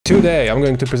Today I'm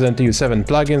going to present to you 7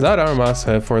 plugins that are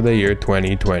must-have for the year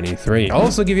 2023. I'll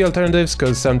also give you alternatives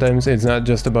because sometimes it's not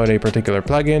just about a particular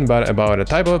plugin but about a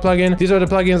type of a plugin. These are the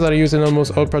plugins that are used in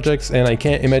almost all projects and I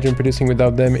can't imagine producing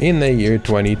without them in the year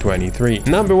 2023.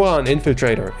 Number 1.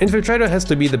 Infiltrator. Infiltrator has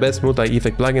to be the best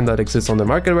multi-effect plugin that exists on the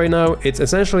market right now. It's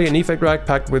essentially an effect rack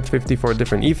packed with 54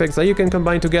 different effects that you can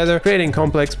combine together, creating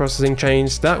complex processing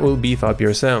chains that will beef up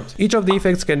your sound. Each of the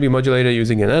effects can be modulated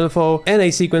using an LFO, and a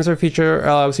sequencer feature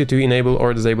allows you to enable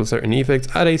or disable certain effects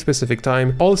at a specific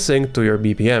time, all synced to your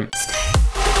BPM.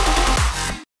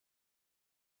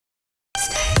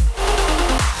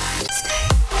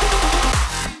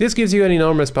 This gives you an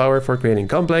enormous power for creating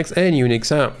complex and unique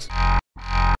sounds.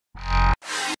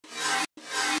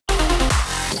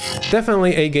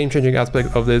 Definitely a game-changing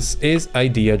aspect of this is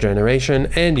idea generation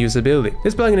and usability.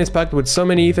 This plugin is packed with so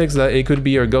many effects that it could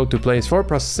be your go-to place for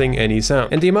processing any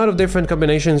sound. And the amount of different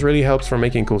combinations really helps for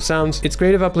making cool sounds. Its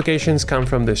creative applications come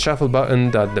from this shuffle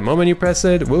button that the moment you press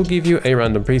it will give you a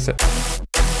random preset.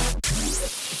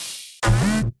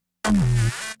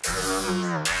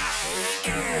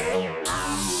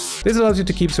 This allows you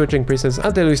to keep switching presets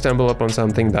until you stumble upon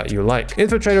something that you like.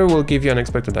 Infiltrator will give you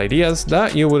unexpected ideas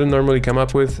that you wouldn't normally come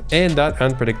up with, and that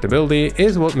unpredictability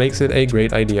is what makes it a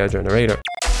great idea generator.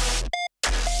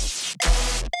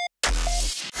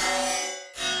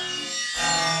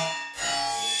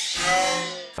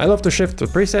 I love to shift the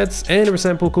presets and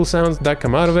resample cool sounds that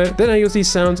come out of it, then I use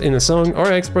these sounds in a song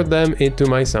or export them into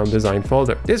my sound design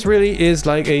folder. This really is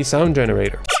like a sound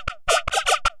generator.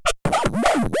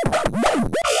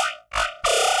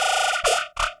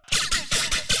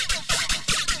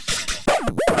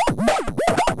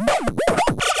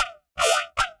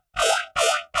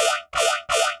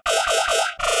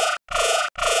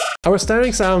 Our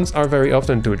static sounds are very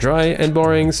often too dry and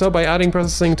boring, so by adding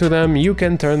processing to them, you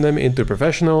can turn them into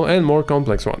professional and more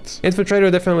complex ones. Infiltrator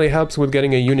definitely helps with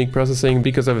getting a unique processing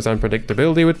because of its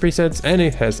unpredictability with presets, and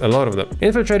it has a lot of them.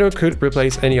 Infiltrator could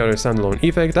replace any other standalone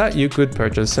effect that you could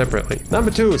purchase separately.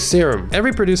 Number 2. Serum.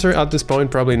 Every producer at this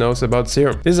point probably knows about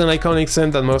Serum. This is an iconic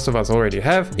synth that most of us already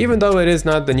have. Even though it is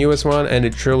not the newest one and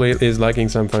it truly is lacking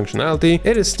some functionality,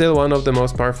 it is still one of the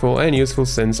most powerful and useful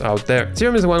synths out there.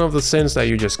 Serum is one of the synths that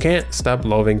you just can't stop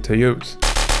loving to use.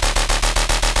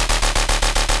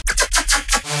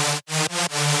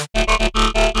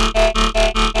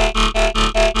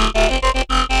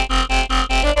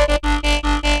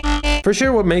 For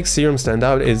sure, what makes Serum stand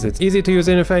out is its easy to use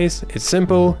interface, it's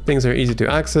simple, things are easy to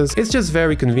access, it's just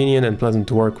very convenient and pleasant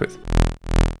to work with.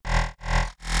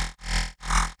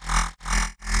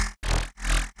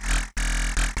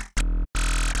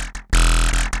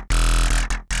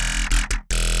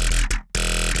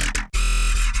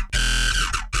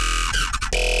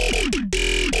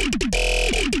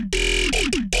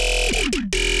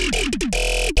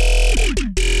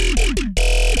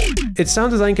 Its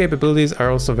sound design capabilities are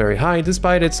also very high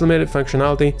despite its limited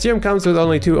functionality. Serum comes with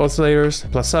only 2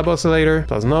 oscillators, plus sub-oscillator,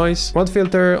 plus noise, 1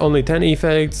 filter, only 10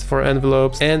 effects, 4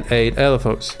 envelopes, and 8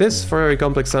 LFOs. This, for very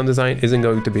complex sound design, isn't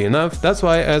going to be enough. That's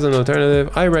why, as an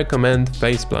alternative, I recommend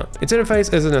Faceplant. Its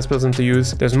interface isn't as pleasant to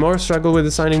use, there's more struggle with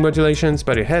assigning modulations,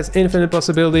 but it has infinite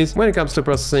possibilities when it comes to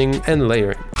processing and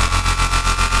layering.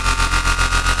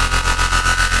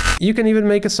 You can even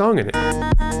make a song in it.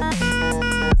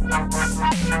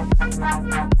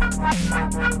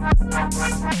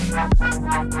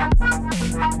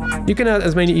 You can add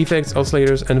as many effects,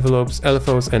 oscillators, envelopes,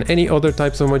 LFOs, and any other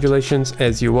types of modulations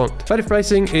as you want. But if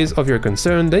pricing is of your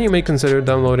concern, then you may consider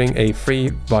downloading a free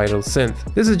Vital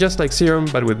synth. This is just like Serum,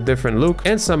 but with different look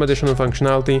and some additional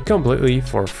functionality completely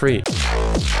for free.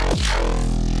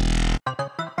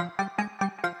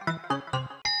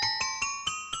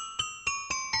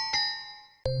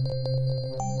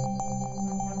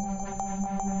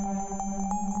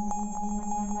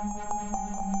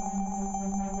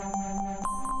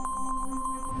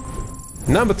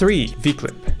 Number 3.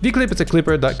 V-Clip. V-Clip is a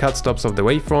clipper that cuts stops of the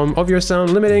waveform of your sound,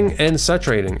 limiting and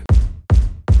saturating it.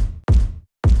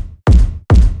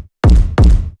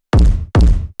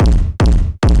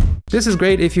 This is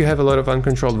great if you have a lot of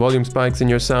uncontrolled volume spikes in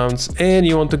your sounds and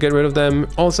you want to get rid of them,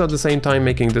 also at the same time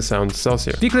making the sound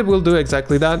saucier. V-Clip will do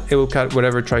exactly that. It will cut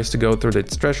whatever tries to go through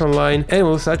its threshold line and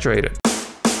will saturate it.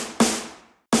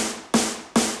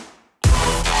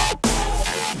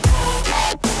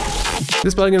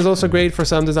 This plugin is also great for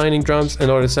sound designing drums and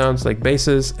other sounds like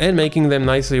basses and making them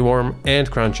nicely warm and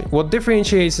crunchy. What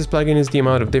differentiates this plugin is the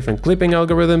amount of different clipping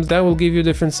algorithms that will give you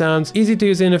different sounds, easy to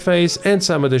use interface, and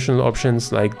some additional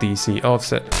options like DC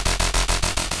offset.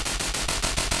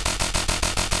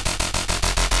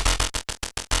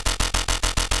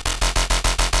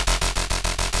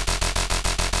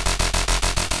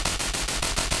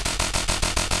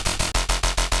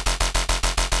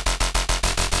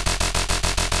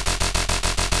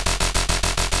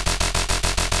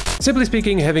 Simply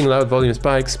speaking, having loud volume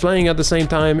spikes playing at the same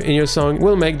time in your song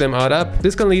will make them add up.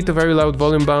 This can lead to very loud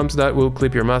volume bumps that will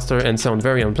clip your master and sound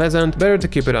very unpleasant. Better to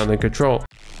keep it under control.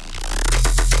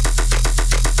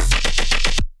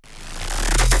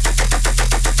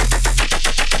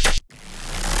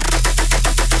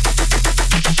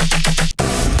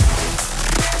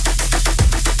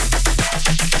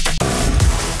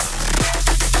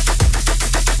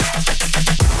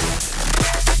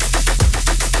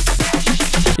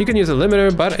 You can use a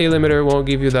limiter, but a limiter won't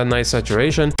give you that nice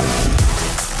saturation.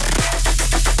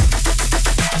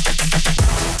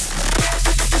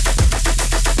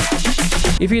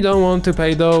 If you don't want to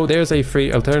pay though, there's a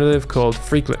free alternative called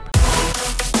Free Clip.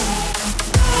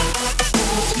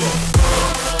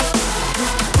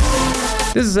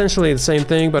 This is essentially the same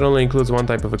thing, but only includes one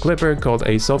type of a clipper called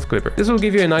a soft clipper. This will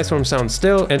give you a nice warm sound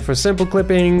still, and for simple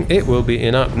clipping, it will be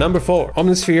enough. Number 4.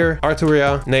 Omnisphere,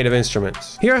 Arturia, Native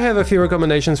Instruments. Here I have a few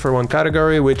recommendations for one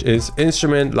category, which is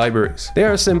instrument libraries. They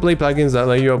are simply plugins that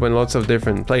let you open lots of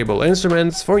different playable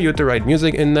instruments for you to write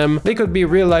music in them. They could be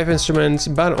real-life instruments,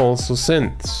 but also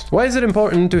synths. Why is it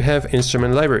important to have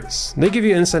instrument libraries? They give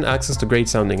you instant access to great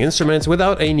sounding instruments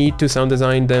without a need to sound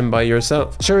design them by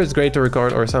yourself. Sure, it's great to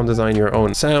record or sound design your own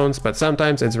sounds, but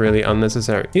sometimes it's really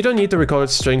unnecessary. You don't need to record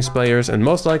strings players, and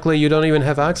most likely you don't even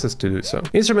have access to do so.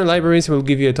 Instrument libraries will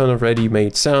give you a ton of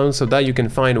ready-made sounds so that you can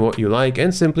find what you like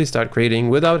and simply start creating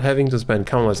without having to spend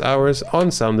countless hours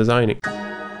on sound designing.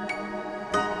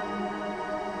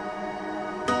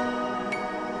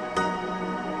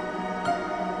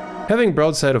 Having a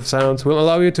broad set of sounds will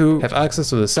allow you to have access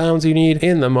to the sounds you need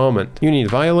in the moment. You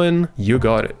need violin, you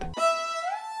got it.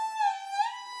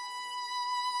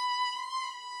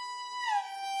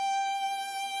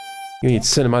 You need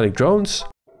cinematic drones.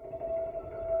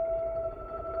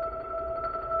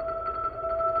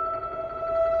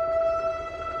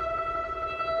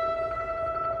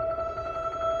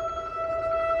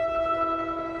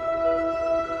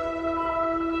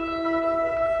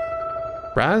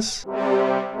 Brass.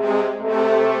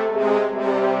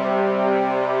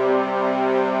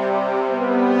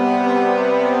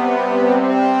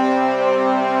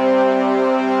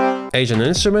 Asian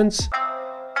instruments.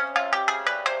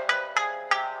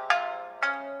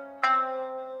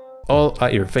 All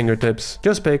at your fingertips.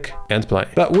 Just pick and play.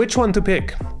 But which one to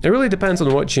pick? It really depends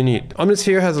on what you need.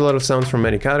 Omnisphere has a lot of sounds from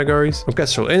many categories: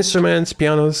 orchestral instruments,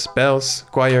 pianos, bells,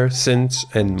 choir, synths,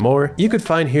 and more. You could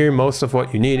find here most of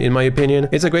what you need, in my opinion.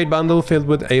 It's a great bundle filled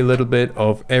with a little bit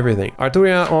of everything.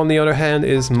 Arturia, on the other hand,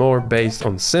 is more based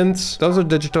on synths. Those are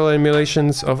digital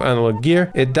emulations of analog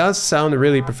gear. It does sound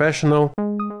really professional.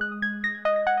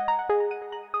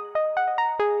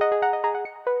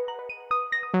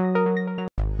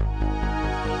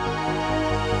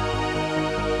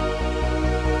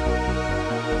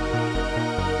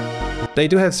 They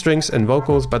do have strings and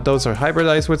vocals, but those are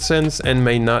hybridized with synths and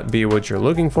may not be what you're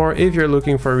looking for if you're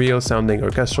looking for real sounding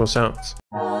orchestral sounds.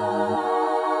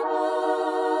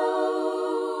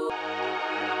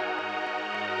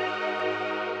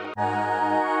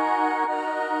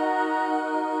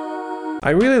 I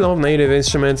really love Native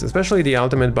Instruments, especially the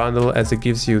Ultimate Bundle, as it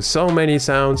gives you so many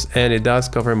sounds and it does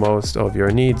cover most of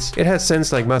your needs. It has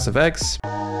synths like Massive X,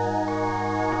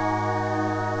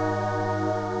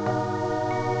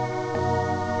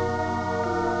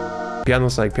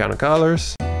 pianos like Piano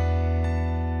Colors,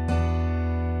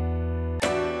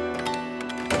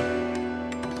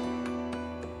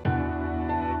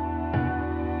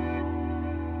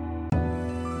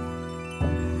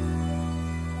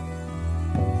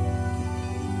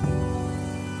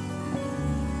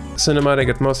 cinematic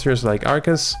atmospheres like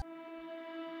Arcus,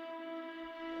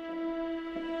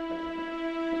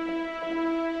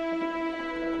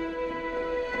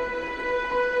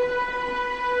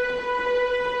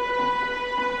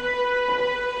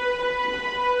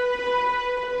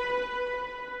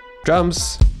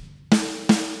 drums,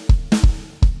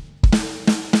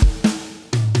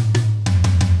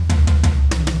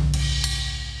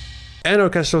 and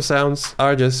orchestral sounds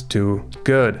are just too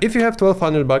good. If you have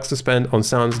 $1,200 to spend on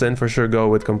sounds, then for sure go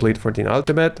with Complete 14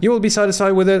 Ultimate. You will be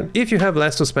satisfied with it. If you have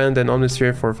less to spend, then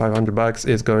Omnisphere for $500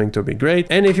 is going to be great.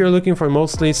 And if you're looking for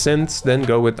mostly synths, then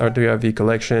go with Arturia V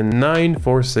Collection 9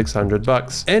 for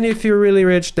 $600. And if you're really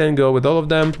rich, then go with all of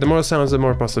them. The more sounds, the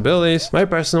more possibilities. My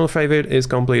personal favorite is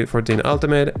Complete 14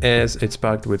 Ultimate, as it's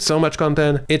packed with so much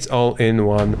content. It's all in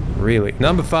one, really.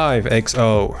 Number 5,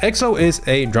 XO. XO is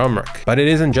a drum rack, but it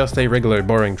isn't just a regular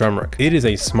boring drum rack. It is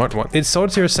a smart one. It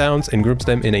sorts your sounds and groups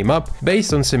them in a map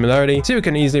based on similarity, so you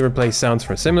can easily replace sounds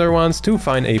for similar ones to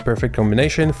find a perfect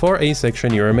combination for a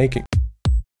section you are making.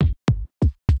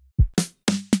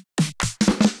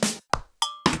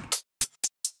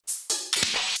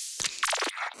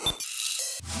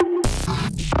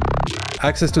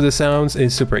 Access to the sounds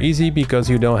is super easy because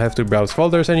you don't have to browse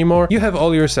folders anymore. You have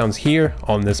all your sounds here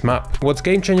on this map. What's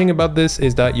game changing about this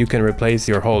is that you can replace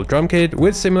your whole drum kit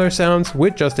with similar sounds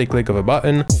with just a click of a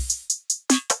button.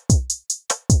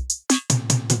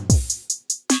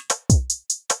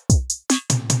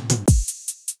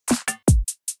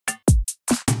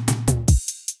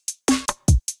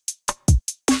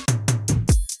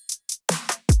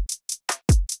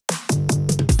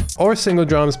 Or single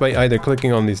drums by either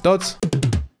clicking on these dots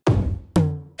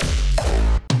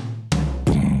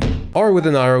or with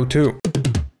an arrow too.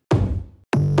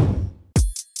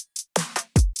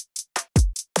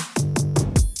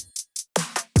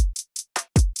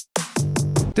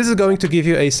 This is going to give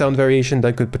you a sound variation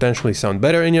that could potentially sound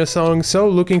better in your song, so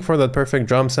looking for that perfect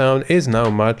drum sound is now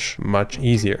much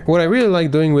easier. What I really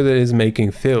like doing with it is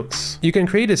making fills. You can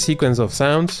create a sequence of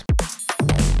sounds,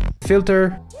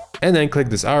 filter, and then click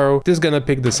this arrow. This is gonna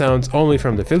pick the sounds only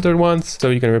from the filtered ones,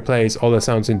 so you can replace all the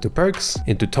sounds into perks,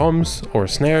 into toms or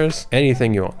snares,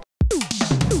 anything you want.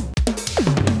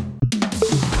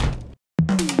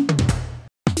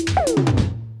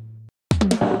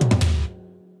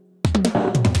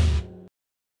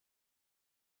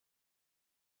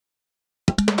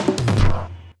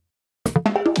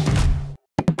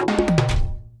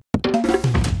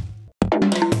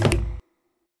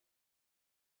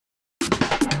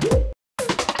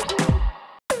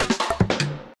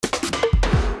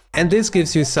 And this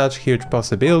gives you such huge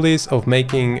possibilities of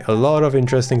making a lot of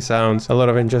interesting sounds, a lot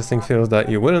of interesting fills that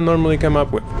you wouldn't normally come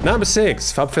up with. Number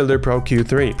 6, FabFilter Pro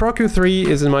Q3. Pro Q3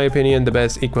 is, in my opinion, the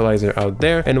best equalizer out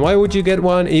there. And why would you get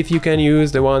one if you can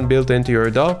use the one built into your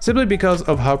DAW? Simply because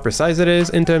of how precise it is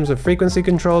in terms of frequency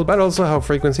control, but also how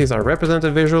frequencies are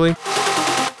represented visually.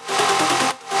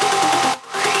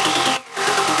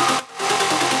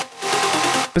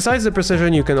 Besides the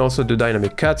precision, you can also do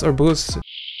dynamic cuts or boosts.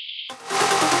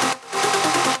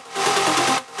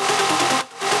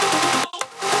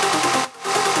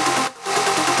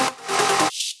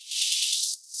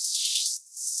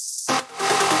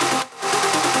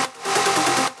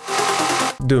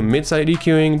 Do mid-side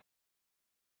EQing.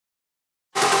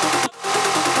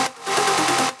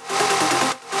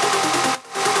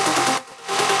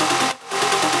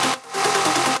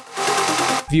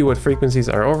 View what frequencies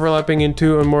are overlapping in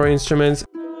 2 or more instruments.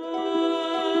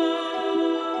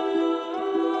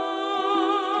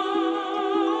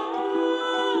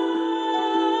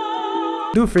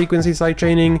 Do frequency side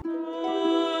chaining.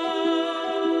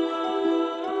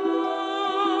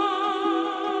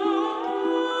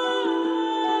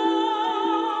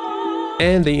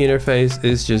 And the interface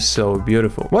is just so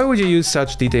beautiful. Why would you use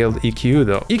such detailed EQ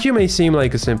though? EQ may seem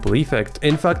like a simple effect.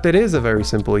 In fact, it is a very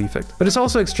simple effect, but it's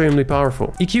also extremely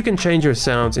powerful. EQ can change your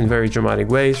sounds in very dramatic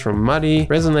ways, from muddy,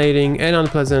 resonating, and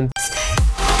unpleasant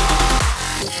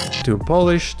to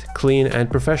polished, clean,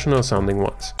 and professional sounding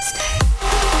ones.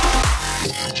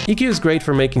 EQ is great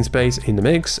for making space in the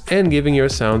mix and giving your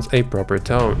sounds a proper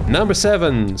tone. Number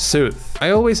 7, Soothe. I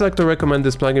always like to recommend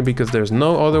this plugin because there's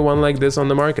no other one like this on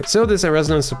the market. Soothe is a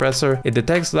resonance suppressor. It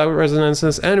detects loud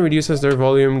resonances and reduces their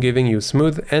volume, giving you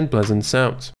smooth and pleasant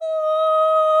sounds.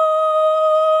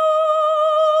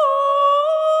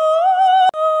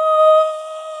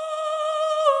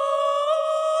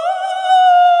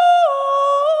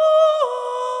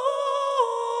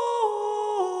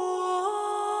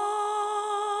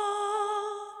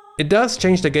 It does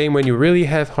change the game when you really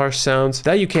have harsh sounds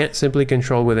that you can't simply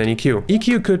control with an EQ.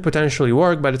 EQ could potentially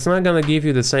work, but it's not gonna give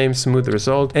you the same smooth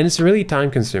result, and it's really time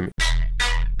consuming.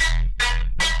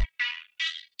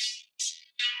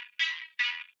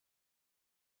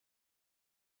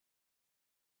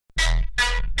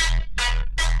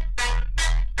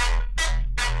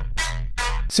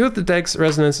 Soothe detects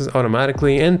resonances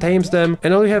automatically and tames them,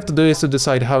 and all you have to do is to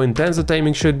decide how intense the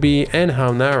taming should be and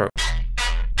how narrow.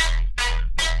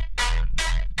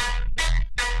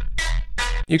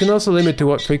 You can also limit to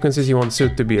what frequencies you want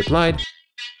Soothe to be applied.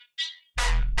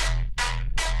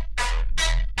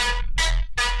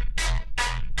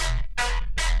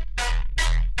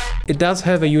 It does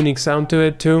have a unique sound to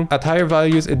it too. At higher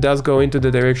values it does go into the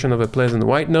direction of a pleasant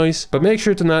white noise, but make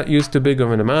sure to not use too big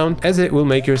of an amount, as it will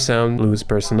make your sound lose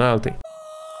personality.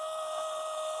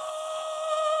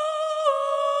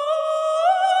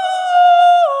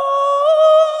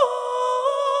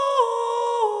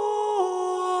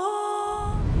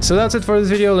 So that's it for this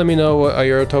video. Let me know what are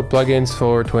your top plugins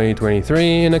for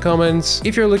 2023 in the comments.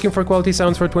 If you're looking for quality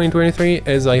sounds for 2023,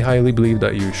 as I highly believe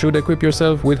that you should equip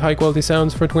yourself with high quality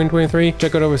sounds for 2023,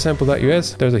 check out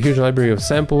oversample.us. There's a huge library of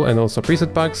sample and also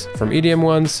preset packs, from EDM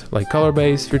ones like color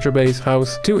bass, future bass,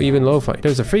 house, to even lo-fi.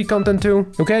 There's a free content too.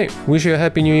 Okay, wish you a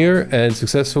happy new year and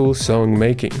successful song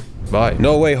making. Bye.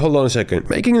 No, wait, hold on a second.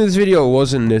 Making this video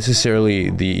wasn't necessarily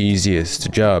the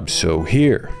easiest job, so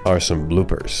here are some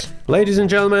bloopers. Ladies and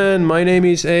gentlemen, my name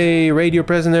is a radio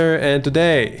presenter, and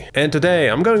today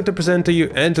I'm going to present to you,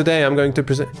 but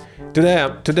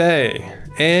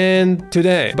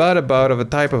about a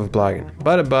type of plugin.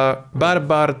 But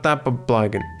about a type of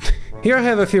plugin. Here I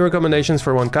have a few recommendations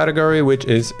for one category, which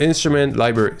is instrument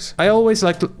libraries. Today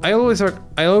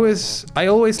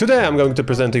I'm going to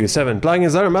present to you 7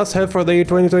 plugins that are must-have for the year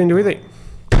 2023.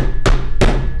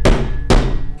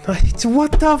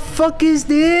 What the fuck is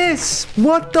this?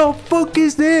 What the fuck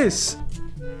is this?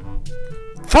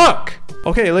 Fuck!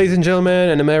 Okay, ladies and gentlemen,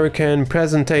 an American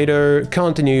presentator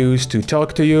continues to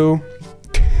talk to you.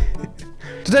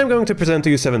 Today I'm going to present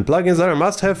to you 7 plugins that are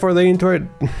must-have for the entire...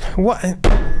 What?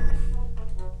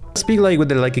 Speak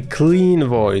with a clean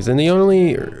voice, and the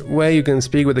only way you can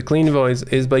speak with a clean voice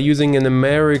is by using an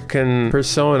American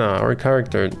persona or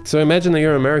character. So imagine that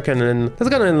you're American, and that's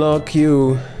gonna unlock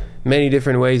you many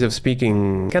different ways of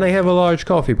speaking. Can I have a large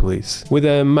coffee, please? With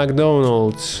a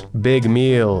McDonald's big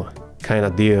meal kind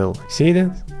of deal. See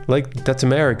that? That's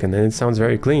American, and it sounds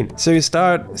very clean. So you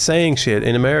start saying shit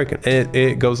in American, and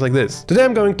it goes like this. Today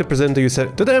I'm going to present to you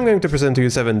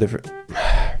 7 different...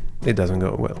 It doesn't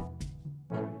go well.